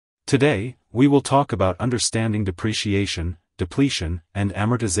Today, we will talk about understanding depreciation, depletion, and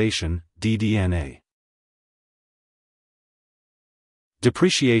amortization, DD&A.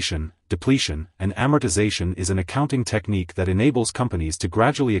 Depreciation, depletion, and amortization is an accounting technique that enables companies to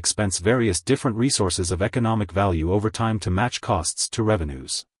gradually expense various different resources of economic value over time to match costs to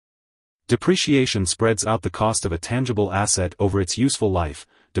revenues. Depreciation spreads out the cost of a tangible asset over its useful life,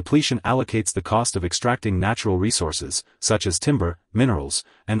 depletion allocates the cost of extracting natural resources, such as timber, minerals,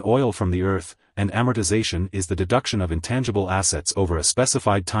 and oil from the earth, and amortization is the deduction of intangible assets over a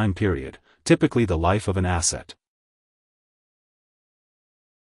specified time period, typically the life of an asset.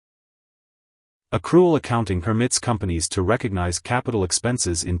 Accrual accounting permits companies to recognize capital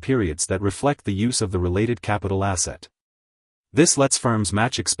expenses in periods that reflect the use of the related capital asset. This lets firms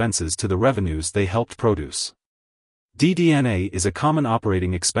match expenses to the revenues they helped produce. DD&A is a common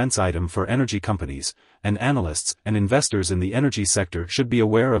operating expense item for energy companies, and analysts and investors in the energy sector should be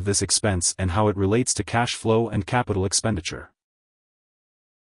aware of this expense and how it relates to cash flow and capital expenditure.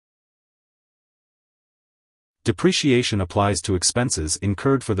 Depreciation applies to expenses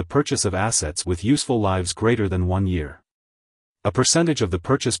incurred for the purchase of assets with useful lives greater than 1 year. A percentage of the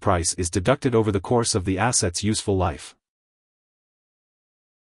purchase price is deducted over the course of the asset's useful life.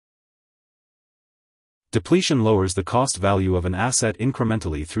 Depletion lowers the cost value of an asset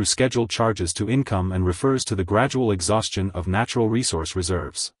incrementally through scheduled charges to income and refers to the gradual exhaustion of natural resource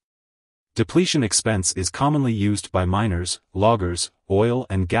reserves. Depletion expense is commonly used by miners, loggers, oil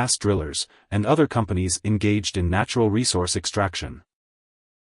and gas drillers, and other companies engaged in natural resource extraction.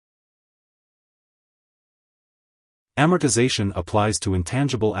 Amortization applies to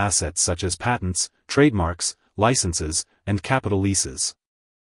intangible assets such as patents, trademarks, licenses, and capital leases.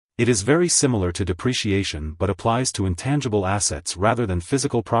 It is very similar to depreciation but applies to intangible assets rather than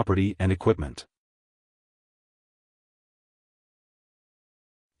physical property and equipment.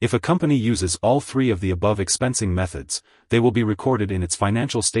 If a company uses all three of the above expensing methods, they will be recorded in its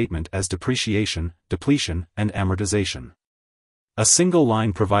financial statement as depreciation, depletion, and amortization. A single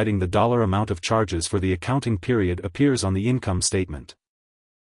line providing the dollar amount of charges for the accounting period appears on the income statement.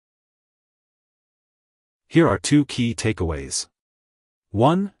 Here are 2 key takeaways.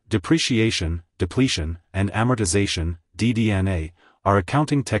 1. Depreciation, depletion, and amortization, DD&A, are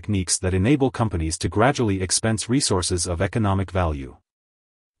accounting techniques that enable companies to gradually expense resources of economic value.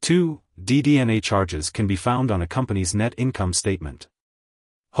 2. DD&A charges can be found on a company's net income statement.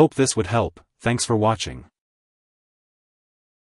 Hope this would help. Thanks for watching.